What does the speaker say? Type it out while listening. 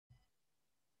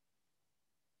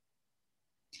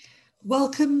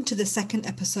Welcome to the second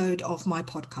episode of my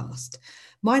podcast.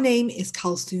 My name is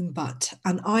Kalsoom Butt,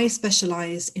 and I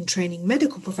specialize in training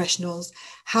medical professionals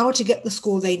how to get the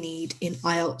score they need in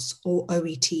IELTS or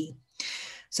OET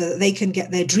so that they can get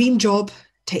their dream job,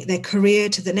 take their career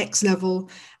to the next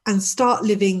level, and start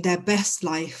living their best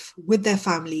life with their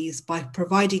families by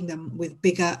providing them with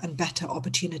bigger and better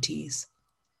opportunities.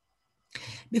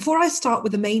 Before I start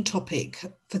with the main topic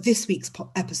for this week's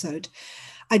episode,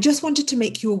 I just wanted to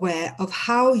make you aware of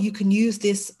how you can use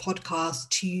this podcast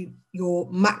to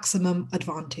your maximum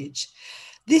advantage.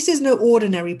 This is no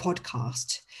ordinary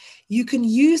podcast. You can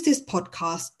use this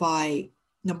podcast by,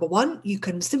 number one, you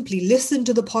can simply listen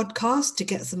to the podcast to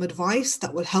get some advice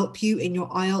that will help you in your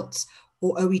IELTS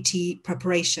or OET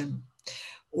preparation.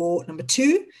 Or number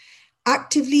two,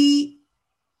 actively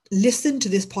listen to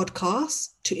this podcast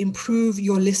to improve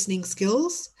your listening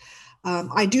skills.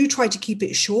 I do try to keep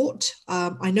it short.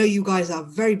 I know you guys are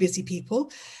very busy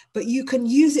people, but you can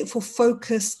use it for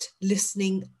focused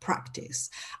listening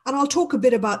practice. And I'll talk a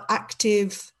bit about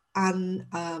active and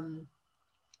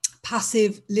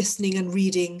passive listening and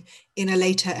reading in a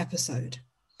later episode.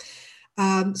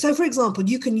 So, for example,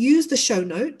 you can use the show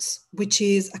notes, which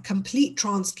is a complete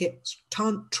transcript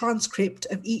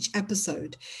of each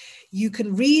episode. You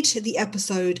can read the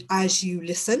episode as you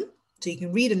listen. So you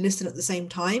can read and listen at the same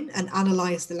time and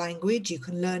analyze the language. You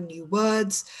can learn new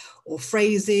words or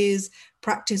phrases,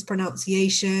 practice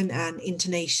pronunciation and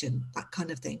intonation, that kind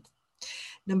of thing.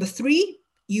 Number three,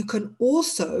 you can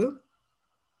also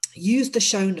use the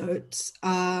show notes.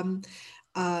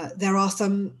 There are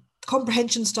some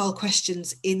comprehension style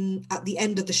questions at the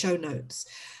end of the show notes.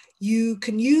 You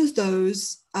can use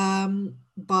those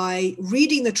by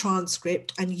reading the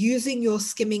transcript and using your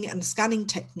skimming and scanning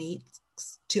technique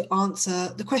to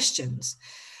answer the questions.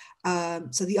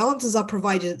 So the answers are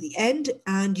provided at the end,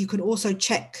 and you can also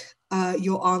check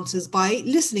your answers by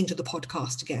listening to the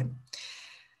podcast again.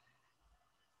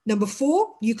 Number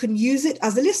four, you can use it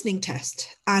as a listening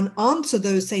test and answer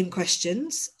those same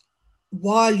questions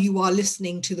while you are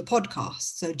listening to the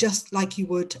podcast. So just like you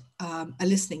would a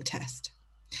listening test.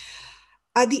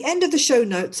 At the end of the show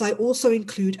notes, I also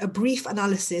include a brief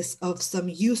analysis of some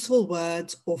useful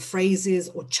words or phrases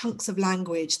or chunks of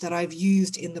language that I've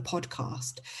used in the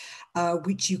podcast,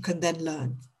 which you can then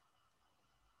learn.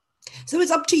 So it's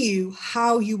up to you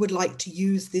how you would like to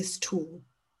use this tool.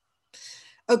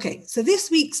 Okay, so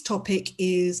this week's topic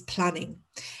is planning.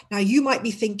 Now you might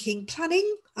be thinking,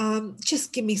 planning?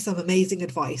 Just give me some amazing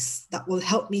advice that will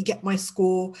help me get my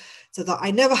score so that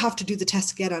I never have to do the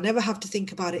test again. I never have to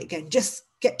think about it again. Just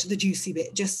get to the juicy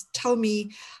bit. Just tell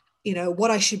me,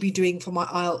 what I should be doing for my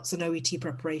IELTS and OET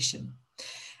preparation.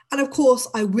 And of course,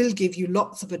 I will give you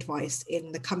lots of advice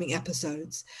in the coming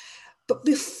episodes. But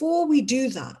before we do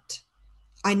that,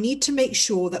 I need to make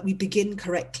sure that we begin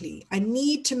correctly. I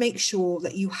need to make sure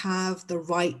that you have the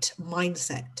right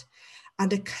mindset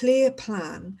and a clear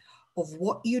plan of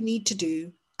what you need to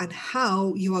do and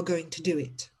how you are going to do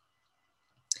it.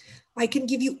 I can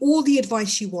give you all the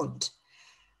advice you want,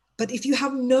 but if you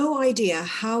have no idea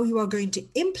how you are going to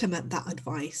implement that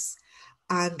advice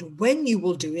and when you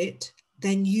will do it,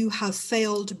 then you have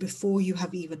failed before you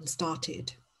have even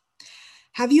started.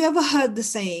 Have you ever heard the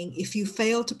saying, if you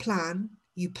fail to plan,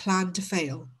 you plan to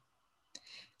fail?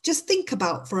 Just think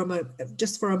about for a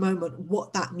moment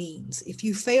what that means. If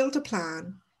you fail to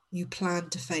plan, you plan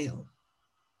to fail.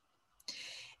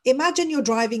 Imagine you're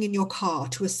driving in your car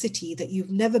to a city that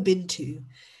you've never been to,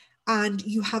 and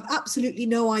you have absolutely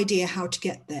no idea how to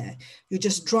get there. You're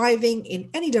just driving in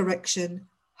any direction,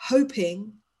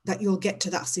 hoping that you'll get to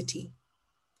that city.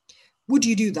 Would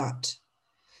you do that?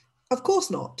 Of course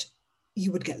not.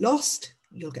 You would get lost,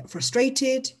 you'll get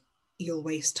frustrated, you'll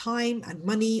waste time and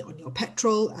money on your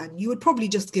petrol, and you would probably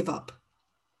just give up.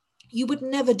 You would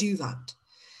never do that.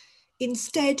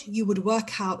 Instead, you would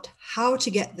work out how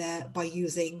to get there by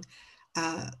using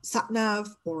a sat-nav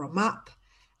or a map,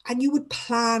 and you would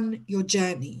plan your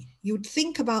journey. You would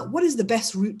think about what is the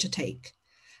best route to take,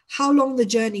 how long the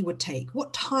journey would take,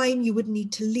 what time you would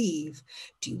need to leave.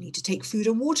 Do you need to take food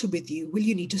and water with you? Will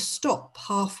you need to stop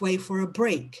halfway for a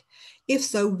break? If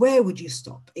so, where would you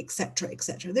stop, etc.,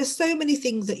 etc. There's so many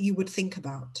things that you would think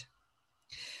about.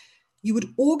 You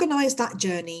would organize that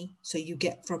journey so you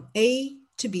get from A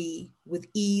to be with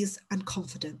ease and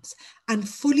confidence and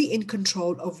fully in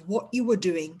control of what you were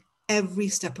doing every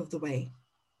step of the way.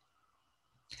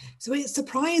 So it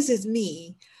surprises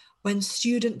me when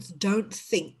students don't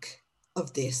think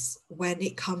of this when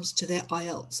it comes to their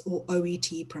IELTS or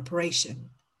OET preparation.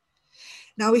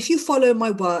 Now, if you follow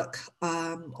my work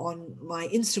on my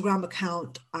Instagram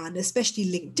account and especially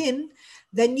LinkedIn,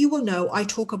 then you will know I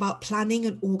talk about planning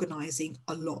and organizing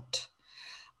a lot.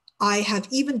 I have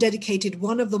even dedicated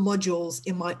one of the modules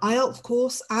in my IELTS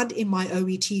course and in my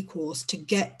OET course to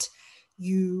get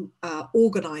you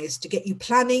organized, to get you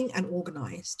planning and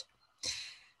organized.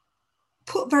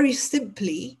 Put very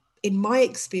simply, in my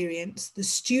experience, the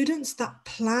students that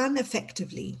plan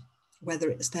effectively, whether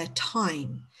it's their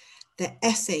time, their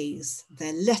essays,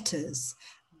 their letters,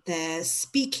 their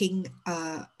speaking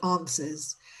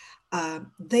answers,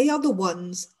 they are the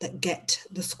ones that get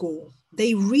the score.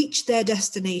 They reach their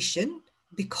destination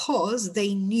because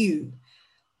they knew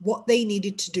what they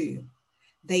needed to do.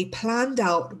 They planned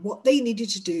out what they needed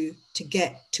to do to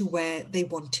get to where they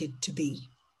wanted to be.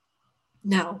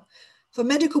 Now, for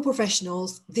medical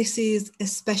professionals, this is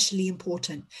especially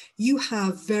important. You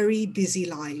have very busy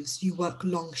lives. You work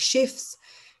long shifts.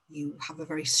 You have a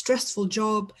very stressful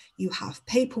job. You have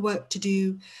paperwork to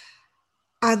do.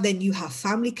 And then you have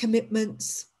family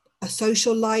commitments, a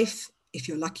social life, if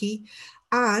you're lucky,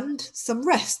 and some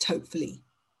rest, hopefully.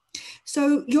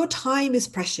 So your time is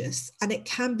precious, and it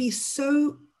can be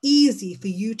so easy for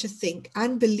you to think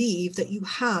and believe that you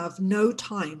have no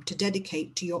time to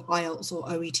dedicate to your IELTS or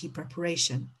OET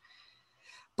preparation.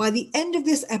 By the end of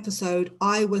this episode,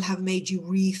 I will have made you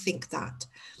rethink that.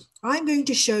 I'm going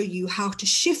to show you how to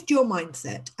shift your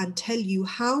mindset and tell you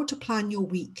how to plan your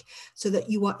week so that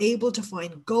you are able to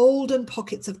find golden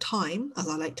pockets of time, as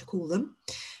I like to call them,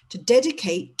 to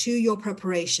dedicate to your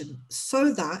preparation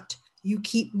so that you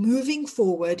keep moving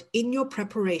forward in your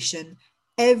preparation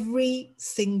every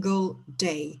single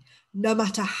day, no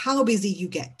matter how busy you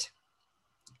get.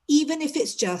 Even if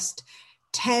it's just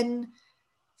 10,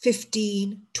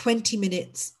 15, 20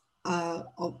 minutes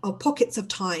of pockets of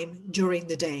time during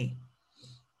the day.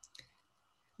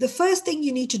 The first thing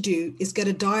you need to do is get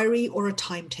a diary or a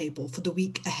timetable for the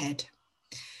week ahead.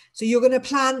 So you're going to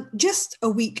plan just a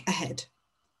week ahead.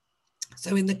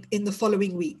 So in the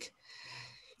following week,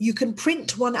 you can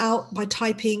print one out by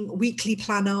typing weekly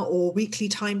planner or weekly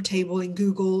timetable in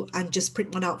Google and just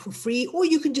print one out for free, or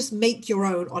you can just make your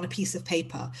own on a piece of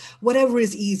paper, whatever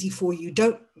is easy for you.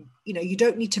 You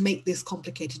don't need to make this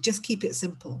complicated, just keep it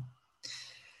simple.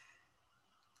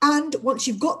 And once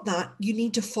you've got that, you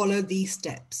need to follow these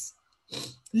steps.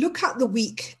 Look at the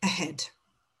week ahead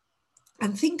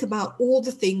and think about all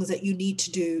the things that you need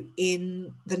to do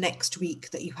in the next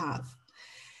week that you have.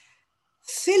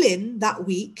 Fill in that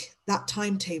week, that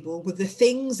timetable, with the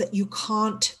things that you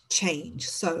can't change.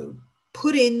 So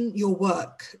put in your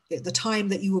work, the time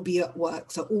that you will be at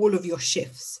work, so all of your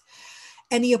shifts,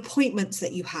 any appointments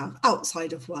that you have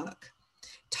outside of work,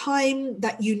 time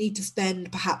that you need to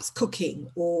spend perhaps cooking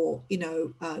or,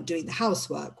 doing the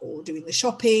housework or doing the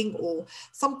shopping or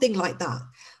something like that.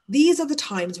 These are the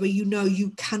times where you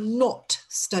cannot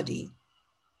study.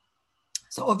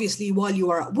 So obviously while you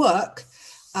are at work,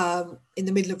 in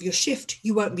the middle of your shift,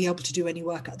 you won't be able to do any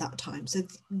work at that time. So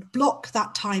block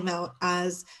that time out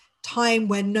as time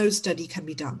when no study can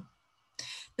be done.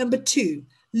 Number 2,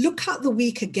 look at the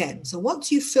week again. So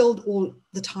once you've filled all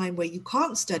the time where you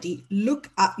can't study, look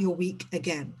at your week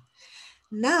again.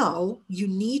 Now you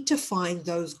need to find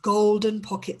those golden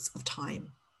pockets of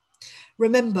time.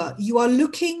 Remember, you are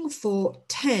looking for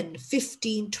 10,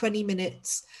 15, 20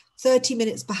 minutes, 30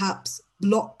 minutes perhaps,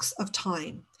 blocks of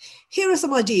time. Here are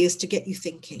some ideas to get you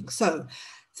thinking. So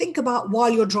think about while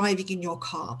you're driving in your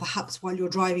car, perhaps while you're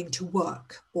driving to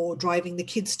work or driving the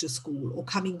kids to school or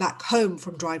coming back home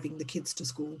from driving the kids to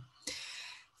school.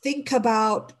 Think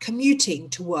about commuting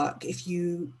to work if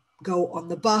you go on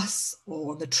the bus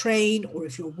or on the train or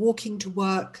if you're walking to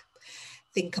work.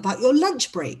 Think about your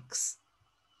lunch breaks.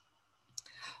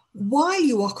 While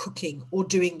you are cooking or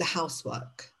doing the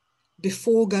housework,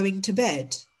 before going to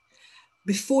bed,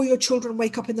 before your children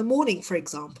wake up in the morning, for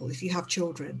example, if you have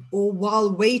children, or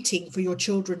while waiting for your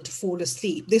children to fall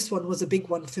asleep. This one was a big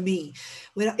one for me.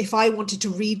 If I wanted to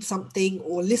read something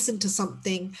or listen to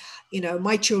something,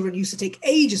 my children used to take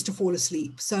ages to fall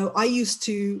asleep. So I used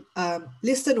to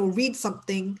listen or read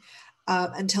something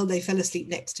until they fell asleep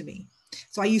next to me.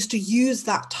 So I used to use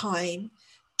that time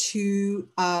to,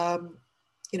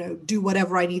 do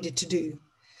whatever I needed to do.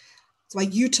 So I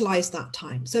utilized that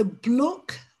time. So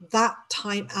block that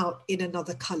time out in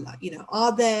another color.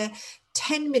 Are there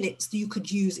 10 minutes that you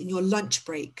could use in your lunch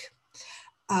break,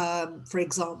 for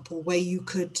example, where you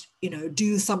could,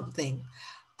 do something?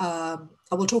 I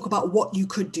will talk about what you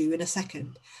could do in a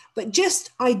second, but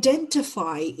just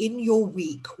identify in your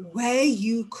week where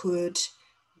you could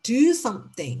do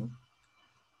something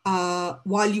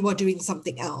while you are doing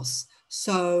something else.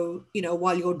 So,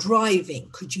 while you're driving,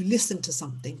 could you listen to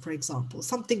something, for example,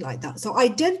 something like that. So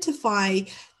identify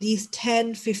these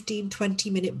 10, 15,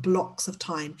 20-minute blocks of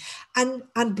time and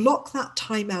block that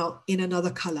time out in another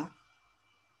color.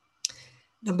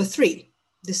 Number 3,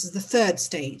 this is the third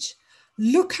stage.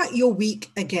 Look at your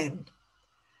week again.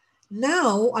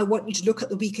 Now I want you to look at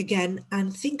the week again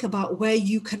and think about where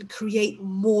you can create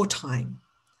more time.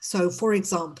 So for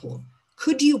example,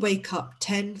 could you wake up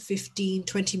 10, 15,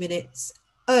 20 minutes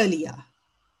earlier?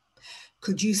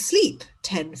 Could you sleep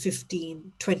 10,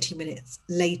 15, 20 minutes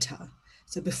later?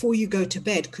 So before you go to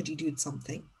bed, could you do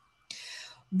something?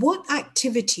 What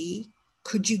activity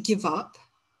could you give up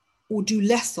or do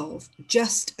less of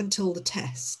just until the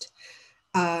test?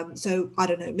 So I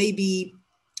don't know, maybe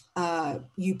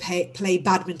you play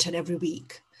badminton every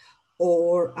week,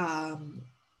 or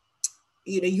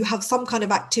you have some kind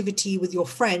of activity with your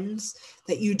friends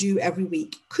that you do every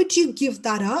week. Could you give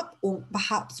that up or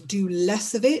perhaps do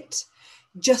less of it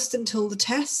just until the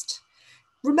test?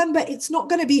 Remember, it's not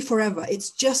going to be forever.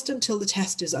 It's just until the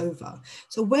test is over.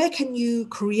 So where can you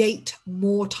create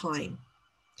more time?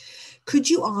 Could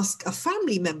you ask a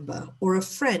family member or a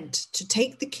friend to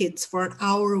take the kids for an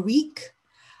hour a week?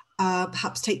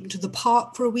 Perhaps take them to the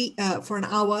park for an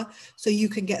hour so you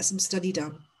can get some study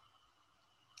done.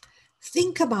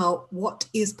 Think about what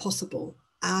is possible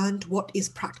and what is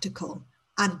practical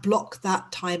and block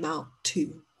that time out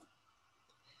too.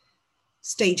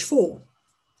 Stage 4,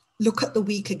 look at the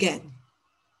week again.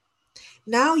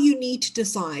 Now you need to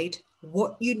decide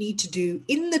what you need to do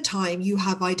in the time you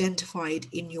have identified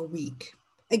in your week.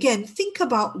 Again, think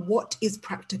about what is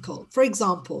practical. For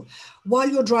example, while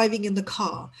you're driving in the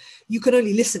car, you can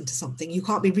only listen to something. You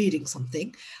can't be reading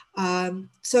something.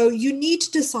 So you need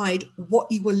to decide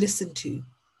what you will listen to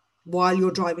while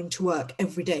you're driving to work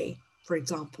every day, for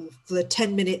example, for the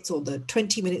 10 minutes or the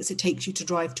 20 minutes it takes you to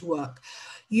drive to work.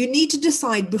 You need to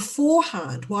decide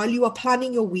beforehand, while you are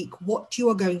planning your week, what you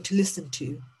are going to listen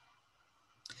to.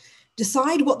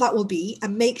 Decide what that will be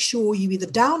and make sure you either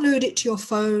download it to your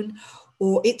phone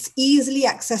or it's easily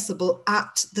accessible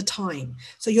at the time.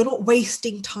 So you're not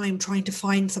wasting time trying to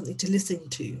find something to listen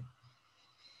to.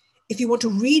 If you want to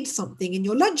read something in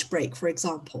your lunch break, for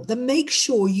example, then make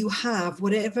sure you have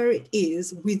whatever it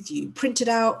is with you. Print it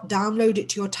out, download it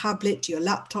to your tablet, to your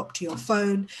laptop, to your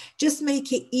phone. Just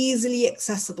make it easily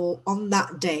accessible on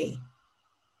that day.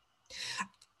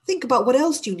 Think about what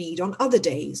else do you need on other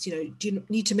days. Do you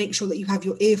need to make sure that you have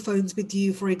your earphones with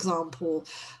you, for example,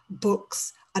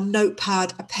 books, a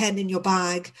notepad, a pen in your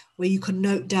bag where you can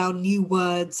note down new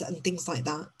words and things like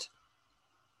that.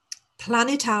 Plan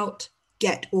it out,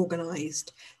 get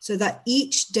organized so that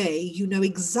each day you know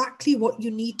exactly what you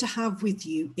need to have with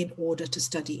you in order to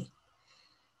study.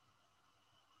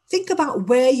 Think about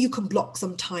where you can block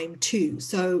some time too.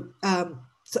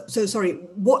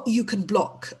 What you can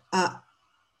block.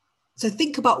 So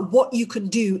think about what you can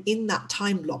do in that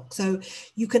time block. So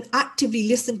you can actively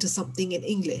listen to something in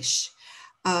English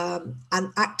and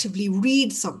actively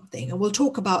read something. And we'll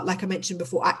talk about, like I mentioned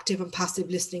before, active and passive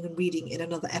listening and reading in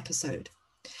another episode.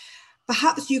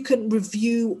 Perhaps you can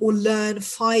review or learn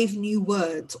 5 new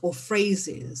words or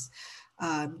phrases,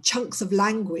 chunks of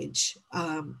language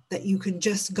that you can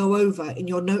just go over in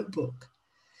your notebook.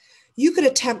 You could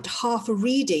attempt half a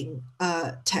reading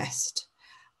test.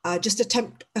 Just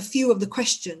attempt a few of the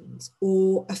questions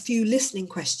or a few listening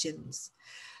questions.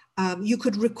 You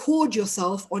could record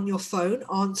yourself on your phone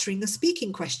answering a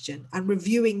speaking question and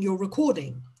reviewing your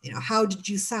recording. How did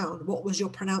you sound? What was your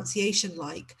pronunciation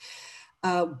like?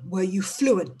 Were you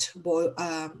fluent?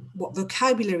 What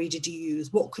vocabulary did you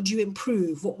use? What could you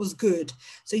improve? What was good?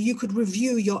 So you could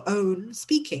review your own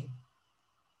speaking.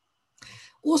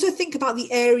 Also think about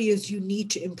the areas you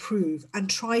need to improve and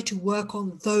try to work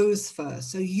on those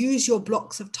first. So use your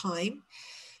blocks of time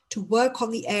to work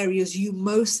on the areas you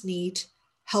most need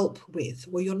help with,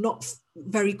 where you're not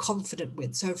very confident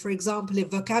with. So for example, if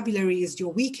vocabulary is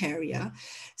your weak area,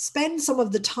 spend some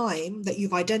of the time that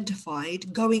you've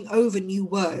identified going over new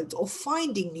words or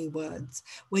finding new words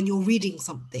when you're reading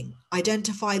something.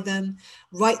 Identify them,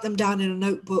 write them down in a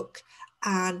notebook,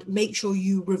 and make sure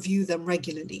you review them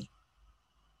regularly.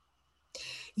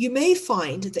 You may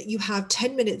find that you have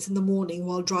 10 minutes in the morning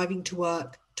while driving to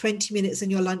work, 20 minutes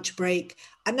in your lunch break,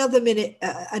 another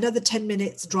 10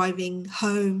 minutes driving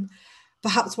home.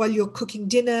 Perhaps while you're cooking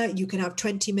dinner, you can have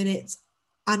 20 minutes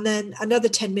and then another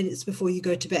 10 minutes before you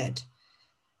go to bed.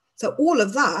 So all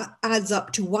of that adds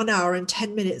up to 1 hour and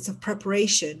 10 minutes of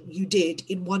preparation you did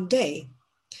in one day.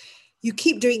 You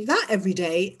keep doing that every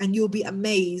day and you'll be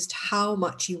amazed how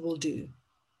much you will do.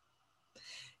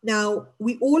 Now,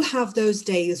 we all have those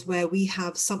days where we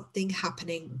have something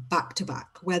happening back to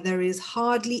back, where there is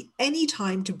hardly any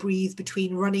time to breathe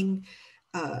between running,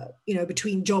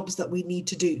 between jobs that we need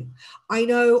to do. I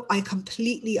know, I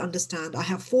completely understand. I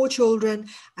have 4 children,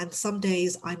 and some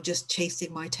days I'm just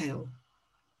chasing my tail.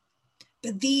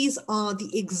 But these are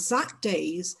the exact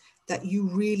days that you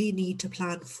really need to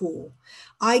plan for.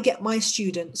 I get my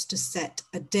students to set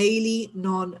a daily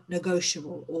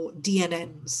non-negotiable, or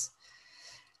DNNs.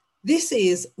 This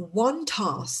is one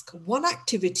task, one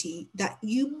activity that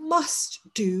you must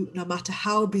do no matter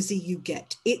how busy you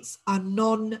get. It's a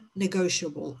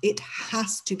non-negotiable. It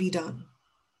has to be done.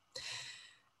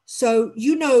 So,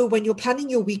 when you're planning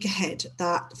your week ahead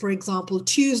that, for example,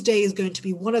 Tuesday is going to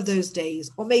be one of those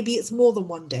days, or maybe it's more than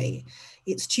one day.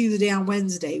 It's Tuesday and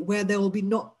Wednesday where there will be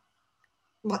not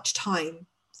much time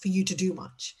for you to do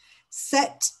much.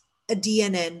 Set a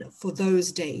DNN for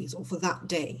those days or for that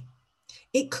day.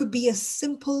 It could be as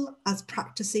simple as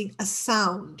practicing a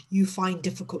sound you find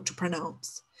difficult to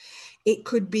pronounce. It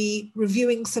could be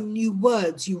reviewing some new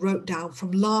words you wrote down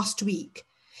from last week.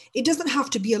 It doesn't have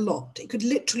to be a lot. It could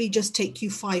literally just take you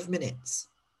 5 minutes.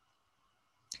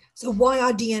 So why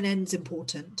are DNNs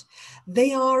important?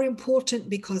 They are important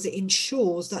because it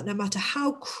ensures that no matter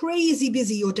how crazy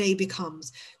busy your day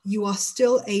becomes, you are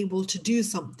still able to do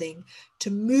something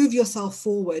to move yourself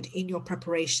forward in your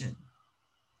preparation.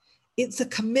 It's a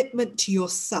commitment to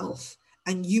yourself,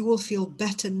 and you will feel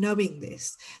better knowing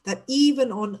this, that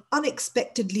even on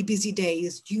unexpectedly busy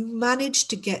days, you managed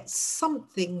to get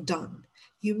something done.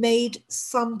 You made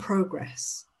some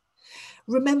progress.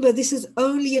 Remember, this is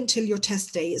only until your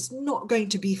test day. It's not going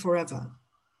to be forever.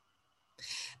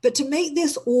 But to make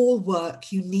this all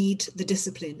work, you need the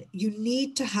discipline. You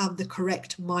need to have the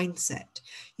correct mindset.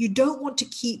 You don't want to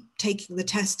keep taking the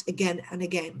test again and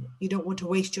again. You don't want to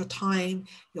waste your time,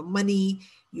 your money,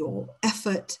 your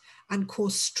effort, and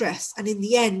cause stress. And in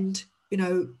the end,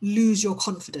 lose your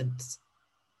confidence.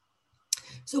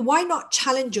 So why not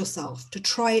challenge yourself to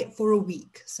try it for a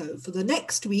week? So for the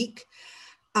next week,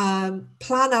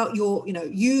 plan out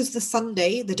use the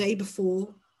Sunday, the day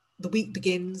before the week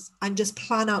begins, and just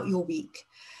plan out your week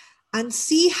and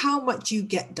see how much you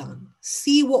get done.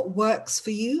 See what works for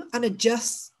you and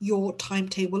adjust your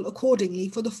timetable accordingly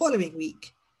for the following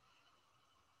week.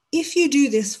 If you do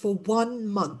this for 1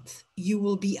 month, you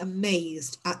will be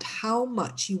amazed at how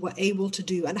much you were able to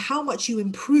do and how much you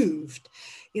improved.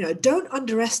 Don't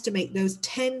underestimate those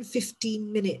 10,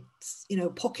 15 minutes,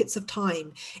 pockets of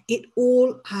time. It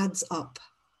all adds up.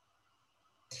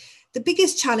 The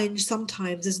biggest challenge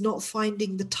sometimes is not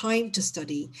finding the time to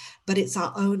study, but it's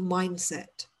our own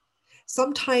mindset.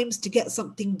 Sometimes to get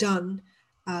something done,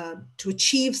 to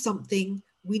achieve something,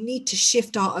 we need to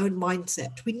shift our own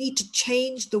mindset. We need to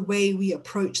change the way we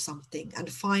approach something and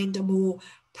find a more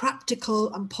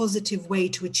practical and positive way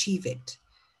to achieve it.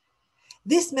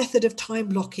 This method of time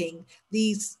blocking,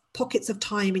 these pockets of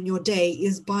time in your day,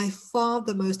 is by far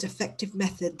the most effective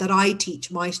method that I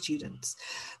teach my students.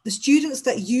 The students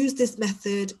that use this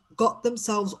method got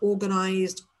themselves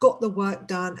organized, got the work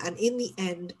done, and in the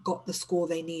end got the score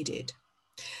they needed.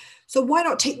 So why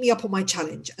not take me up on my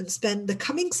challenge and spend the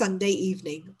coming Sunday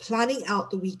evening planning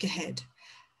out the week ahead?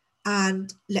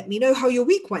 And let me know how your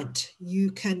week went. You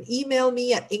can email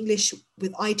me at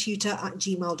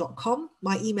englishwithitutor@gmail.com.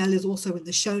 My email is also in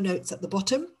the show notes at the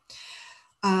bottom.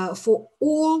 For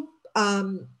all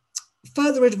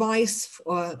further advice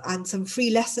and some free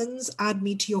lessons, add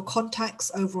me to your contacts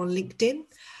over on LinkedIn.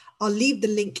 I'll leave the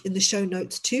link in the show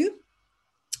notes too.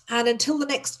 And until the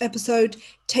next episode,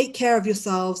 take care of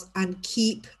yourselves and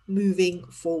keep moving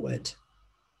forward.